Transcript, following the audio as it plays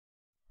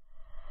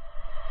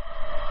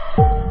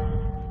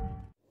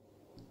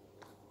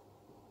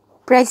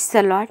Praise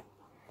the lord.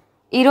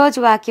 ఈరోజు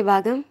వాక్య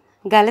భాగం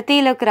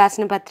గలతీయులకు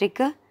రాసిన పత్రిక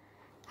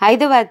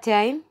 5వ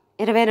అధ్యాయం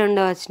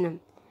 22వ వచనం.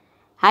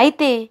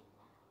 అయితే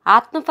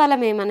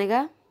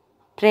ఆత్మఫలమేమనగా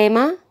ప్రేమ,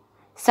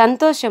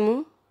 సంతోషము,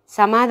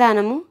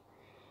 సమాధానము,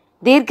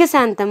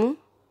 దీర్ఘశాంతము,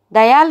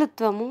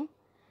 దయాళుత్వము,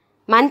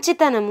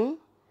 మంచితనము,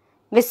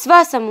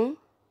 విశ్వాసము,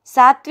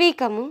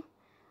 సాత్వికము,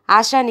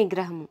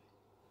 ఆశానిగ్రహము.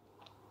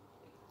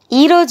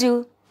 ఈరోజు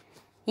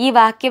ఈ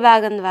వాక్య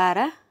భాగం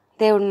ద్వారా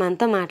దేవుడు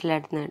మనతో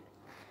మాట్లాడుతున్నాడు.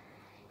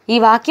 ఈ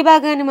వాక్య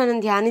భాగాన్ని మనం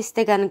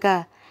ధ్యానిస్తే కనుక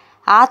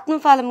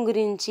ఆత్మఫలం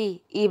గురించి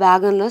ఈ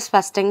భాగంలో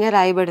స్పష్టంగా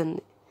రాయబడి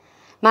ఉంది.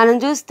 మనం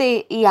చూస్తే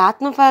ఈ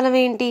ఆత్మఫలం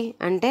ఏంటి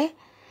అంటే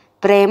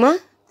ప్రేమ,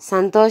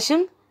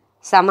 సంతోషం,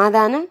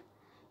 సమాధానం,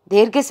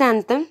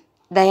 దీర్ఘశాంతం,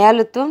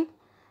 దయాళుత్వం,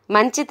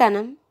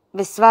 మంచితనం,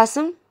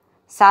 విశ్వాసం,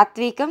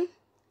 సాత్వికం,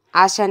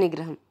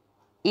 ఆశానిగ్రహం.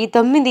 ఈ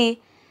 9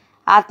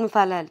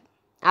 ఆత్మఫలాలు.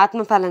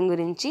 ఆత్మఫలం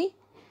గురించి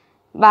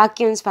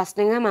వాక్యం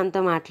స్పష్టంగా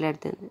మనతో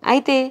మాట్లాడుతుంది.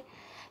 అయితే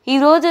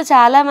ఈరోజు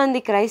చాలామంది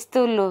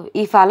క్రైస్తవుల్లో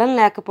ఈ ఫలం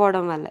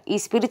లేకపోవడం వల్ల, ఈ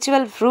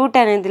స్పిరిచువల్ ఫ్రూట్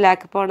అనేది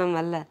లేకపోవడం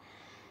వల్ల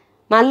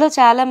మనలో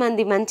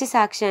చాలామంది మంచి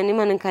సాక్ష్యాన్ని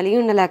మనం కలిగి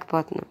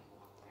ఉండలేకపోతున్నాం.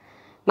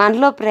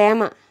 మనలో ప్రేమ,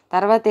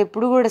 తర్వాత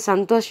ఎప్పుడు కూడా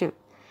సంతోషం,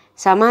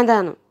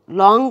 సమాధానం,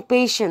 లాంగ్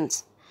పేషెన్స్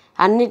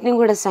అన్నిటిని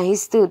కూడా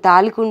సహిస్తూ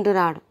తాళుకుంటూ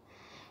రావడం,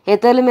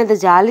 ఇతరుల మీద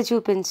జాలి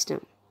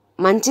చూపించడం,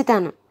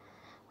 మంచితనం,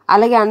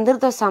 అలాగే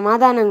అందరితో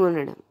సమాధానంగా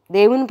ఉండడం,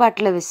 దేవుని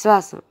పట్ల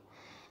విశ్వాసం,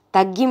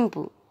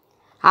 తగ్గింపు,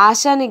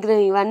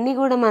 ఆశానిగ్రహం, ఇవన్నీ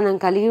కూడా మనం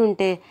కలిగి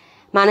ఉంటే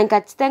మనం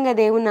ఖచ్చితంగా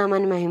దేవుని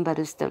నామాన్ని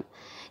మహింపరుస్తాం.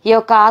 ఈ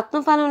యొక్క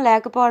ఆత్మఫలం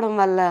లేకపోవడం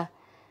వల్ల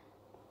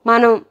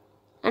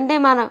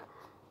మన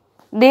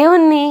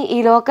దేవుణ్ణి ఈ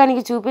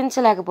లోకానికి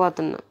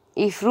చూపించలేకపోతున్నాం.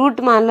 ఈ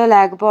ఫ్రూట్ మనలో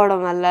లేకపోవడం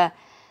వల్ల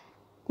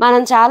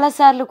మనం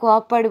చాలాసార్లు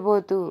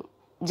కోప్పడిపోతూ,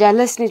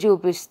 జలస్ని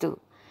చూపిస్తూ,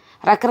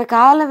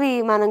 రకరకాలవి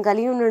మనం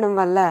కలిగి ఉండడం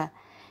వల్ల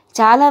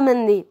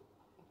చాలామంది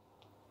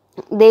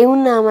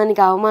దేవుని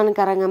నామానికి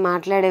అవమానకరంగా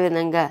మాట్లాడే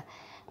విధంగా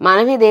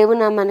మనమే దేవుని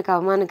నామానికి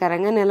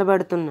అవమానకరంగా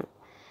నిలబడుతున్నాం.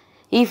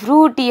 ఈ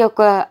ఫ్రూట్, ఈ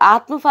యొక్క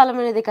ఆత్మఫలం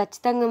అనేది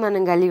ఖచ్చితంగా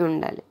మనం కలిగి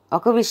ఉండాలి.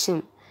 ఒక విషయం,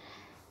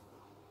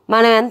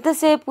 మనం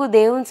ఎంతసేపు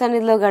దేవుని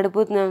సన్నిధిలో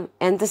గడుపుతున్నాం,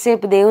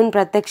 ఎంతసేపు దేవుని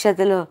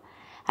ప్రత్యక్షతలో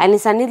ఆయన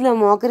సన్నిధిలో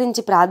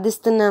మోకరించి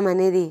ప్రార్థిస్తున్నాం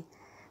అనేది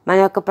మన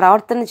యొక్క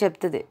ప్రవర్తన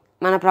చెప్తుంది.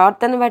 మన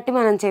ప్రవర్తన బట్టి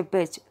మనం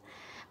చెప్పేయచ్చు.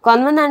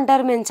 కొంతమంది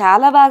అంటారు, మేము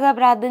చాలా బాగా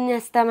ప్రార్థన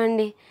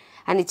చేస్తామండి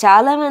అని.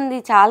 చాలామంది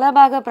చాలా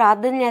బాగా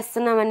ప్రార్థన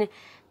చేస్తున్నామని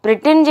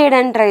ప్రిటెండ్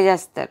చేయడానికి ట్రై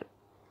చేస్తారు.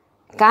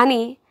 కానీ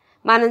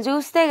మనం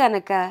చూస్తే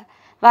కనుక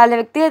వాళ్ళ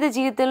వ్యక్తిగత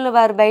జీవితంలో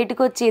వారు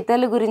బయటకు వచ్చి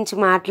ఇతరుల గురించి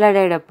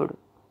మాట్లాడేటప్పుడు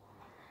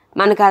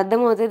మనకు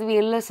అర్థమవుతుంది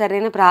వీళ్ళలో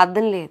సరైన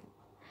ప్రార్థన లేదు.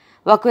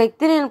 ఒక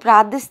వ్యక్తి నేను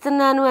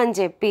ప్రార్థిస్తున్నాను అని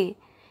చెప్పి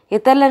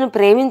ఇతరులను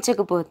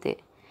ప్రేమించకపోతే,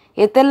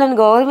 ఇతరులను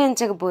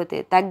గౌరవించకపోతే,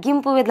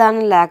 తగ్గింపు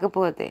విధానం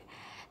లేకపోతే,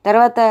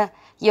 తర్వాత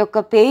ఈ యొక్క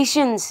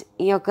పేషెన్స్,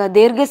 ఈ యొక్క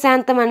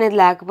దీర్ఘశాంతం అనేది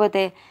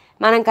లేకపోతే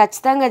మనం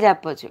ఖచ్చితంగా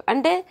చెప్పొచ్చు.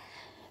 అంటే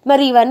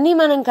మరి ఇవన్నీ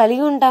మనం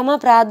కలిగి ఉంటామా?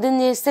 ప్రార్థన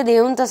చేస్తే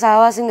దేవునితో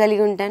సహవాసం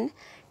కలిగి ఉంటాను,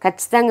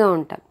 ఖచ్చితంగా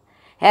ఉంటాం.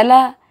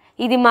 ఎలా?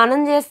 ఇది మనం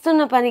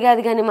చేస్తున్న పని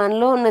కాదు, కానీ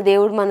మనలో ఉన్న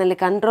దేవుడు మనల్ని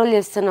కంట్రోల్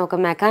చేస్తున్న ఒక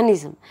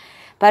మెకానిజం.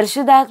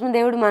 పరిశుద్ధాత్మ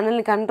దేవుడు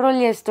మనల్ని కంట్రోల్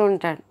చేస్తూ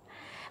ఉంటాడు.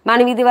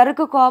 మనం ఇది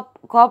వరకు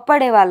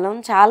కోప్పడే వాళ్ళం,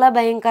 చాలా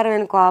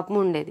భయంకరమైన కోపం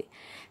ఉండేది.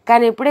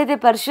 కానీ ఎప్పుడైతే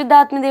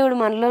పరిశుద్ధాత్మ దేవుడు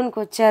మనలోనికి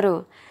వచ్చారో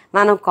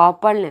మనం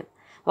కోప్పడలేం.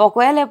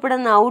 ఒకవేళ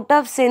ఎప్పుడన్నా అవుట్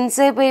ఆఫ్ సెన్స్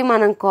అయిపోయి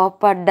మనం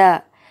కోప్పడ్డా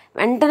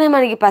వెంటనే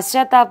మనకి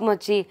పశ్చాత్తాపం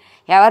వచ్చి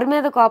ఎవరి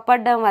మీద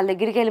కోప్పడ్డాం వాళ్ళ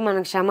దగ్గరికి వెళ్ళి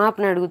మనం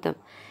క్షమాపణ అడుగుతాం.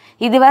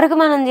 ఇది వరకు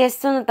మనం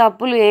చేస్తున్న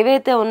తప్పులు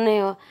ఏవైతే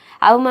ఉన్నాయో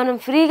అవి మనం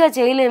ఫ్రీగా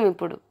చేయలేము.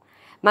 ఇప్పుడు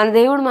మన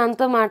దేవుడు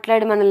మనతో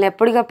మాట్లాడి మనల్ని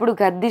ఎప్పటికప్పుడు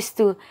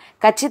గద్దిస్తూ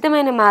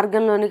ఖచ్చితమైన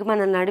మార్గంలోనికి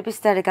మనల్ని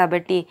నడిపిస్తాడు.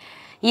 కాబట్టి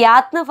ఈ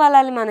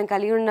ఆత్మఫలాలు మనం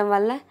కలిగి ఉండడం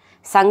వల్ల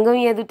సంఘం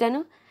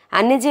ఎదుటను,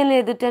 అన్యజనుల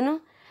ఎదుటను,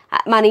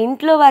 మన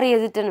ఇంట్లో వారి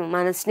ఎదుటను,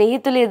 మన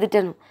స్నేహితుల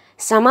ఎదుటను,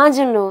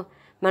 సమాజంలో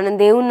మనం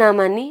దేవుని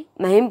నామాన్ని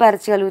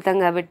మహింపరచగలుగుతాం.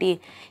 కాబట్టి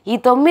ఈ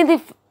 9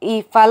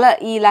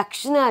 ఈ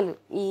లక్షణాలు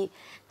ఈ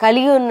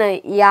కలిగి ఉన్న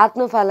ఈ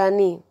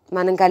ఆత్మఫలాన్ని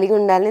మనం కలిగి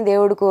ఉండాలని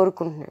దేవుడు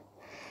కోరుకుంటున్నాడు.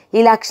 ఈ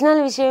లక్షణాల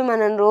విషయం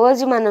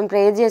మనం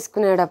ప్రేయర్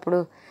చేసుకునేటప్పుడు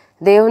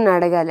దేవుణ్ణి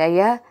అడగాలి,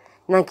 అయ్యా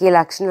నాకు ఈ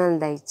లక్షణాలు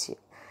దయచి,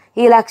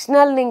 ఈ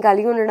లక్షణాలు నేను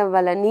కలిగి ఉండడం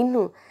వల్ల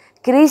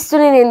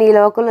క్రీస్తుని నేను ఈ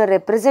లోకంలో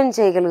రిప్రజెంట్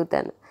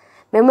చేయగలుగుతాను,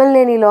 మిమ్మల్ని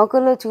నేను ఈ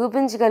లోకంలో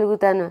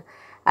చూపించగలుగుతాను.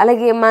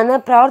 అలాగే మన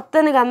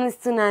ప్రవర్తన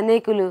గమనిస్తున్న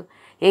అనేకులు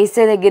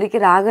యేసే దగ్గరికి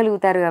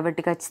రాగలుగుతారు.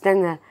 కాబట్టి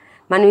ఖచ్చితంగా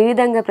మనం ఈ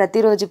విధంగా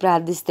ప్రతిరోజు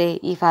ప్రార్థిస్తే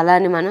ఈ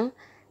ఫలాన్ని మనం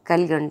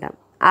కలిగి ఉంటాం.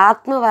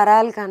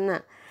 ఆత్మవరాలు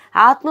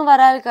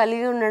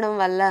కలిగి ఉండడం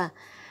వల్ల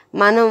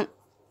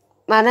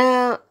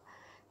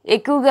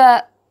ఎక్కువగా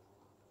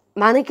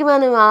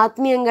మనం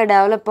ఆత్మీయంగా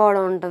డెవలప్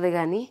అవ్వడం ఉంటుంది.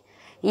 కానీ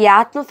ఈ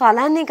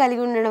ఆత్మఫలాన్ని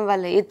కలిగి ఉండడం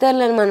వల్ల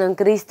ఇతరులను మనం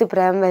క్రీస్తు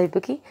ప్రేమ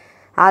వైపుకి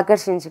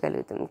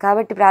ఆకర్షించగలుగుతాం.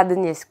 కాబట్టి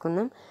ప్రార్థన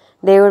చేసుకుందాం,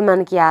 దేవుడు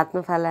మనకి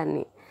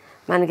ఆత్మఫలాన్ని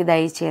మనకి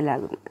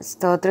దయచేయలాగు.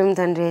 స్తోత్రం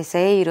తండ్రి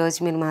యేసయ్య, ఈరోజు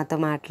మీరు మాతో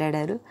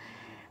మాట్లాడారు.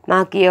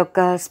 మాకు ఈ యొక్క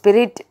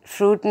స్పిరిట్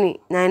ఫ్రూట్ని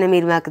నాయన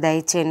మీరు మాకు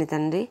దయచేయండి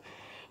తండ్రి.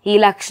 ఈ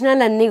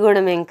లక్షణాలన్నీ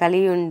కూడా మేము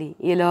కలిగి ఉండి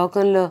ఈ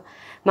లోకంలో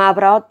మా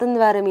ప్రవర్తన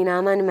ద్వారా మీ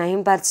నామాన్ని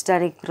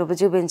మహింపరచడానికి కృప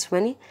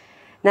చూపించమని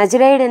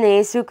నజరేయుడైన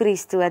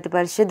యేసుక్రీస్తు అతి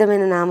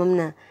పరిశుద్ధమైన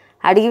నామంన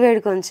అడిగి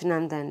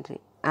వేడుకొంచున్నాం తండ్రి.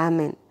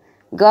 ఆమెన్.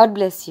 God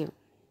bless you.